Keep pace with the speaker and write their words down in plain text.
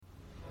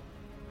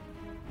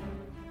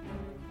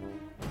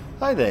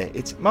Hi there,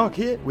 it's Mark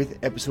here with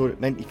episode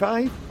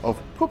 95 of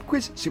Pub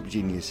Quiz Super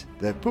Genius,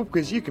 the pub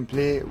quiz you can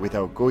play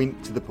without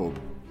going to the pub.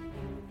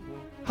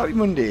 Happy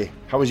Monday,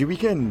 how was your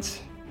weekend?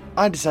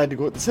 I decided to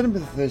go to the cinema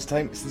for the first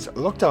time since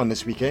lockdown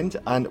this weekend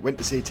and went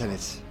to see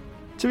Tenet.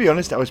 To be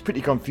honest, I was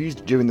pretty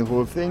confused during the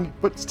whole thing,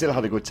 but still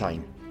had a good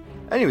time.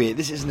 Anyway,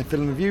 this isn't a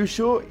film review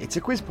show, it's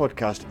a quiz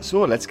podcast,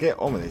 so let's get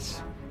on with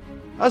it.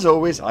 As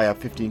always, I have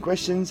 15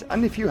 questions,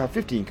 and if you have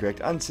 15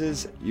 correct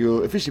answers,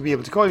 you'll officially be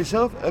able to call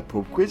yourself a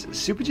Pub Quiz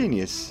Super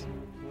Genius.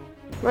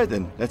 Right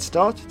then, let's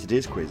start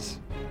today's quiz.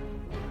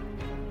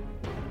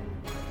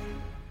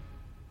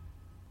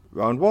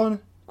 Round 1,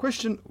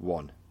 question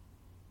 1.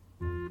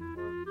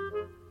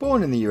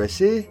 Born in the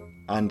USA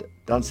and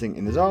Dancing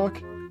in the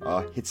Dark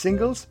are hit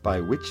singles by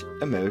which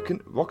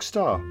American rock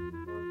star?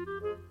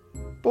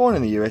 Born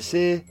in the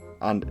USA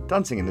and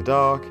Dancing in the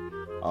Dark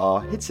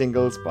are hit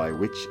singles by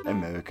which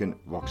American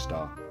rock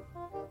star?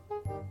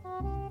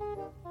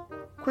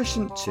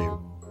 Question 2.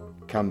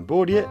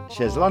 Cambodia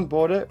shares a land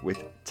border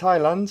with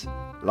Thailand,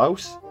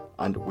 Laos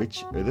and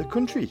which other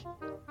country?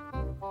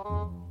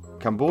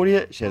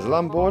 Cambodia shares a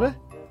land border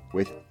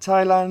with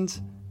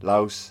Thailand,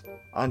 Laos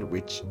and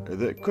which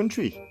other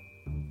country?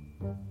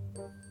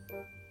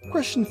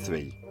 Question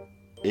 3.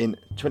 In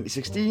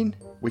 2016,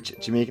 which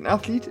Jamaican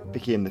athlete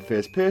became the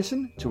first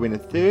person to win a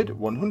third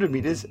 100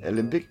 metres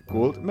Olympic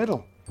gold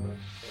medal?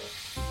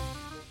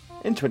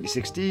 In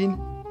 2016,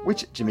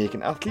 which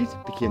Jamaican athlete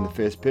became the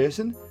first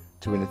person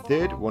to win a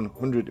third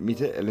 100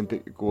 metre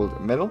Olympic gold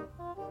medal?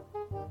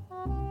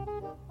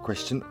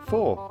 Question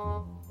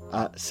 4.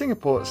 A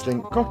Singapore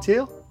Sling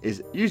cocktail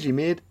is usually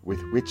made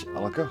with which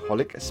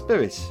alcoholic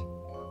spirit?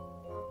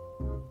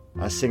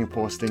 A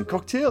Singapore Sling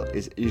cocktail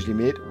is usually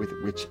made with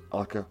which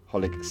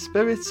alcoholic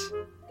spirit?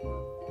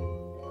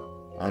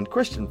 And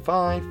question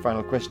 5,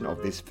 final question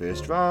of this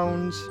first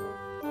round.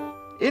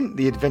 In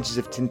the Adventures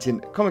of Tintin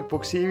comic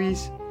book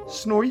series,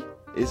 Snowy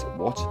is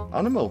what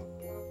animal?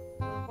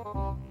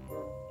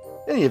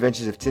 In the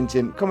Adventures of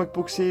Tintin comic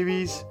book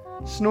series,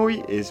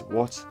 Snowy is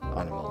what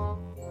animal?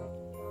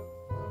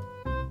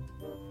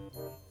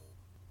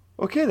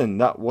 Okay then,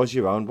 that was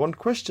your round 1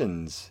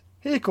 questions.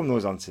 Here come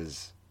those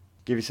answers.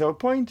 Give yourself a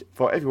point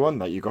for everyone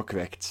that you got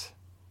correct.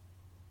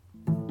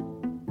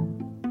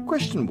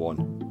 Question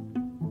 1.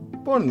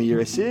 Born in the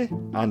USA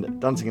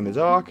and Dancing in the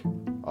Dark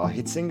are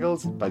hit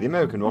singles by the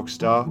American rock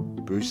star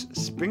Bruce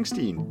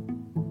Springsteen.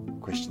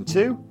 Question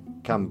 2.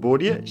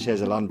 Cambodia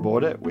shares a land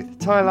border with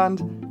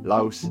Thailand,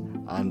 Laos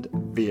and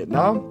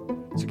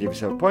Vietnam. So give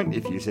yourself a point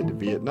if you said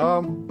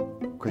Vietnam.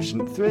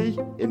 Question 3.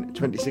 In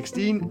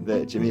 2016,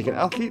 the Jamaican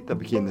athlete that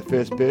became the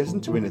first person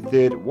to win a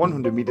third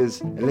 100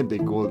 metres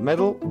Olympic gold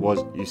medal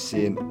was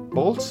Usain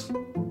Bolt.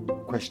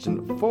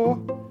 Question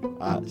 4.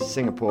 A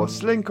Singapore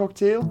Sling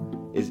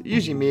cocktail is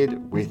usually made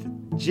with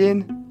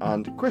gin.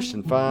 And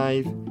question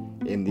 5.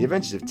 In the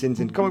Adventures of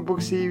Tintin comic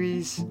book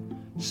series,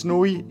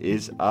 Snowy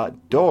is a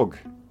dog.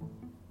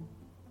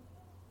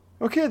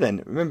 Okay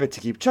then, remember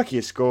to keep track of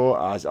your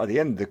score, as at the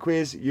end of the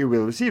quiz you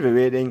will receive a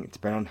rating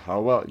depending on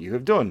how well you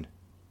have done.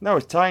 Now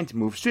it's time to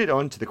move straight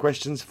on to the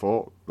questions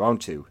for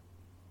round 2.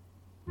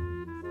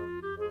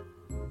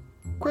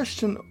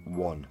 Question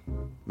 1.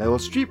 Meryl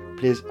Streep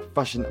plays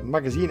fashion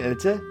magazine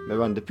editor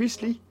Miranda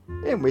Priestly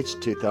in which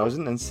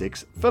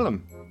 2006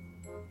 film?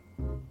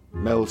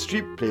 Meryl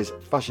Streep plays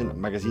fashion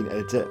magazine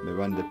editor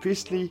Miranda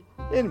Priestly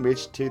in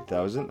which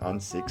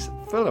 2006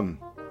 film?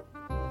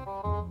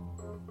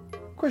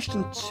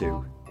 Question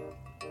 2.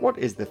 What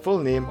is the full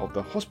name of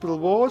the hospital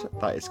ward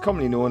that is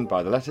commonly known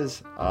by the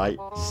letters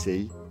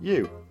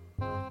ICU?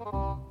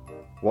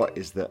 What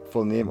is the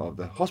full name of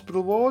the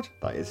hospital ward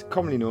that is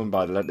commonly known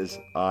by the letters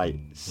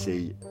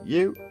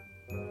ICU?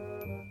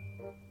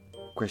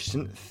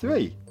 Question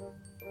 3.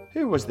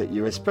 Who was the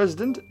US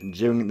President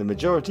during the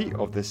majority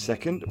of the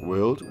Second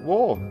World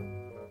War?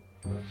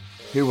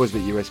 Who was the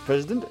US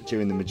President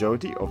during the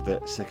majority of the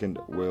Second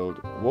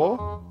World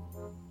War?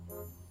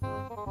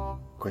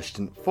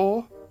 Question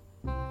 4.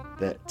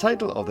 The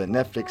title of the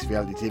Netflix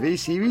reality TV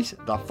series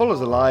that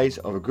follows the lives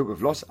of a group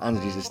of Los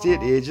Angeles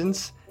estate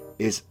agents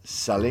is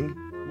Selling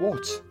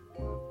what?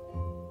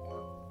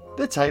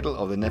 The title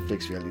of the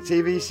Netflix reality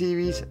TV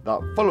series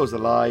that follows the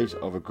lives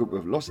of a group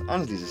of Los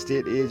Angeles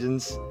estate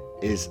agents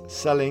is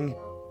Selling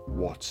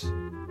what?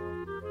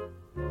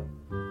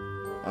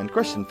 And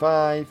question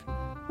 5.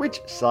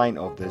 Which sign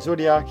of the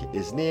zodiac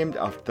is named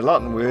after the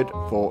Latin word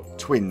for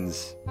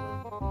twins?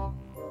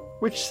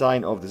 Which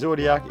sign of the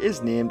zodiac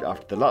is named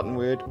after the Latin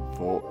word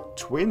for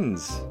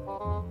twins?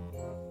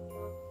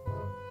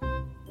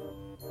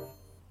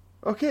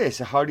 Okay,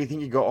 so how do you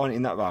think you got on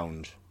in that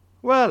round?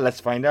 Well, let's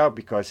find out,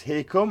 because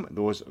here come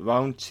those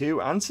round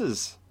 2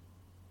 answers.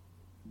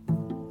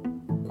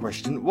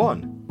 Question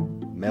 1.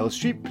 Meryl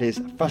Streep plays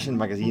fashion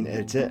magazine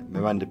editor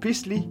Miranda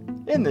Priestly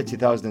in the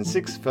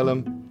 2006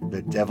 film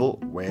The Devil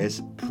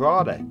Wears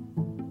Prada.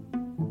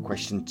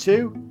 Question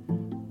 2.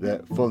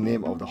 The full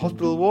name of the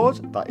hospital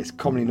ward that is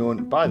commonly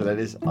known by the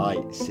letters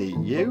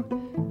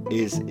ICU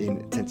is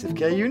intensive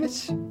care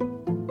unit.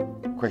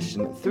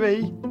 Question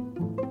 3.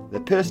 The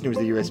person who was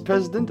the US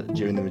president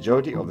during the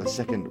majority of the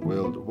Second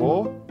World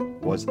War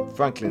was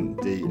Franklin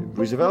D.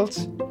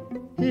 Roosevelt.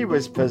 He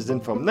was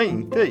president from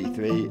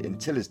 1933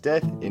 until his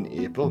death in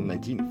April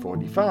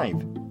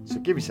 1945. So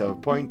give yourself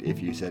a point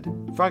if you said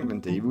Franklin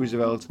D.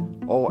 Roosevelt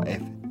or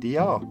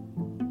FDR.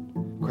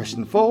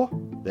 Question 4.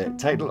 The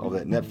title of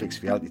the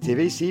Netflix reality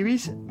TV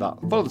series that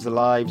follows the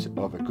lives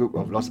of a group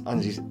of Los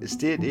Angeles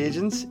estate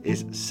agents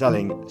is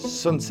Selling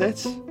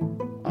Sunset.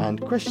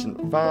 And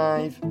question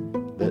 5.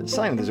 The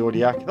sign of the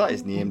zodiac that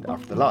is named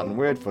after the Latin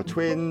word for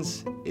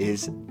twins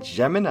is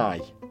Gemini.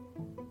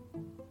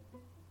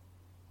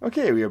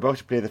 Okay, we are about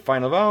to play the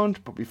final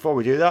round, but before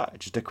we do that,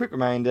 just a quick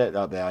reminder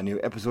that there are new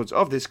episodes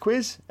of this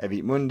quiz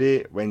every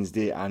Monday,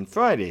 Wednesday and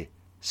Friday.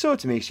 So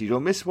to make sure you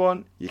don't miss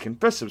one, you can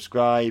press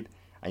subscribe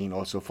and you can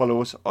also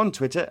follow us on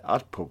Twitter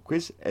at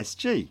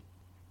PubQuizSG.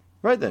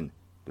 Right then,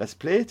 let's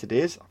play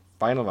today's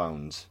final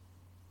rounds.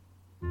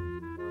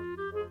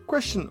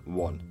 Question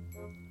 1.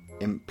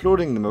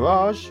 Imploding the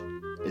Mirage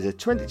is a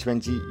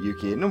 2020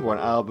 UK #1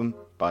 album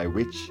by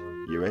which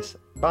US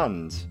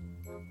band?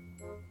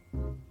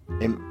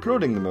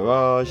 Imploding the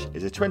Mirage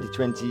is a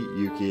 2020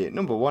 UK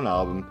 #1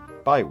 album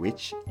by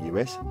which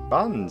US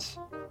band?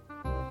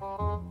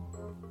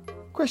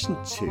 Question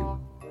 2.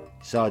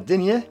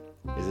 Sardinia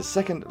is the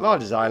second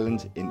largest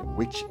island in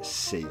which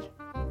sea?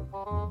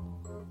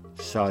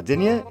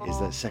 Sardinia is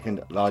the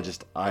second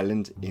largest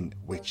island in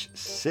which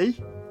sea?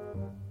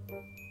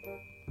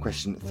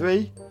 Question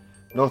 3.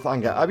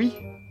 Northanger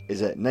Abbey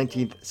is a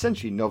 19th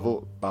century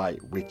novel by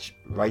which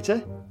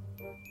writer?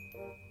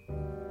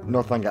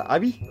 Northanger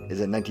Abbey is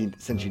a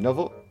 19th century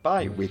novel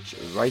by which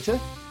writer?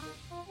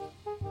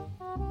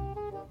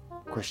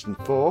 Question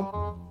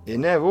 4.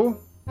 Enero,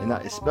 and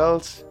that is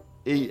spelled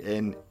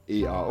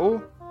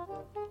E-N-E-R-O,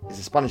 is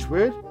a Spanish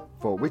word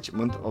for which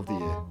month of the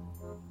year?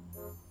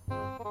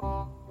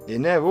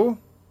 Enero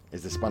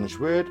is the Spanish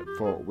word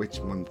for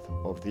which month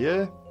of the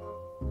year?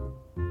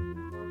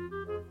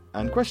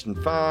 And question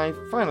 5,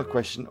 final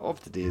question of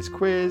today's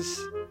quiz.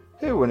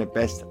 Who won a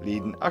Best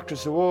Leading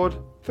Actress Award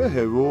for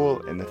her role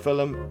in the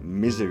film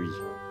Misery?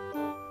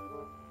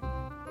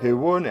 Who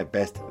won a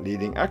Best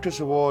Leading Actress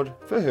Award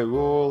for her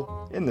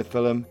role in the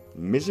film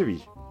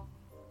Misery?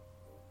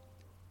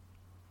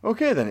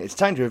 Okay then, it's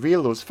time to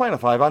reveal those final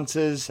 5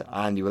 answers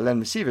and you will then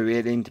receive a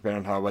rating depending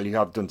on how well you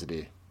have done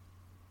today.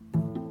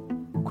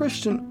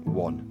 Question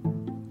 1.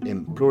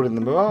 Imploding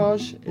the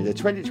Mirage is a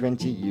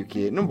 2020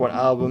 UK #1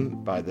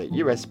 album by the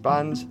US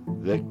band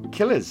The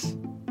Killers.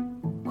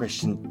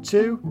 Question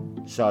 2.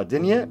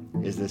 Sardinia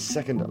is the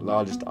second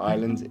largest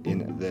island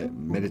in the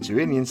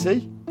Mediterranean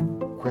Sea.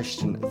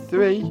 Question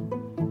 3.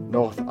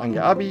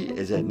 Northanger Abbey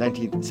is a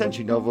 19th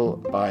century novel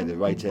by the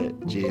writer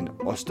Jane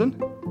Austen.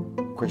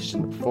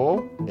 Question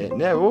 4.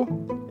 Enero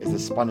is the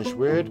Spanish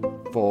word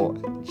for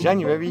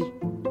January.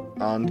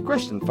 And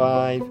question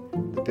 5.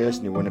 The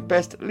person who won a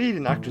Best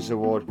Leading Actress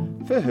Award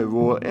for her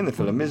role in the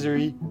film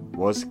Misery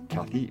was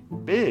Kathy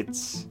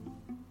Bates.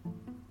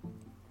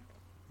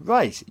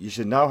 Right, you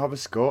should now have a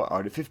score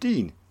out of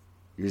 15.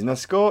 Using that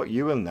score,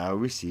 you will now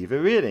receive a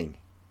rating.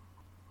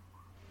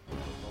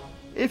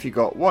 If you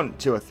got 1,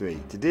 2 or 3,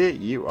 today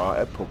you are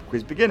a pub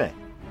quiz beginner.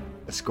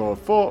 A score of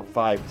 4,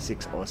 5,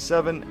 6 or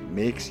 7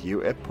 makes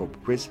you a pub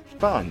quiz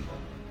fan.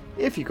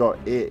 If you got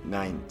 8,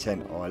 9,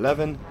 10 or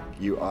 11,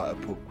 you are a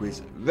pub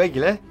quiz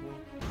regular.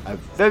 A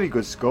very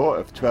good score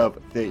of 12,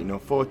 13 or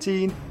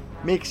 14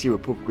 makes you a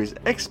pub quiz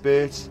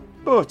expert,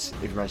 but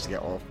if you manage to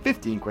get all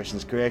 15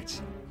 questions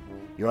correct,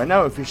 you are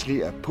now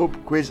officially a pub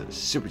quiz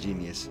super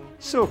genius.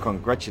 So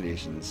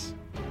congratulations.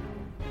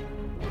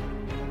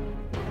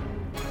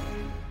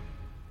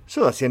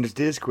 So that's the end of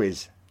today's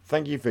quiz.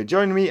 Thank you for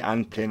joining me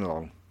and playing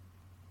along.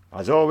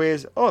 As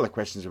always, all the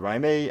questions were by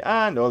me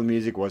and all the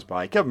music was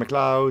by Kevin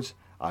MacLeod.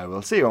 I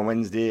will see you on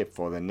Wednesday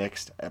for the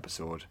next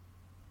episode.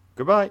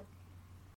 Goodbye.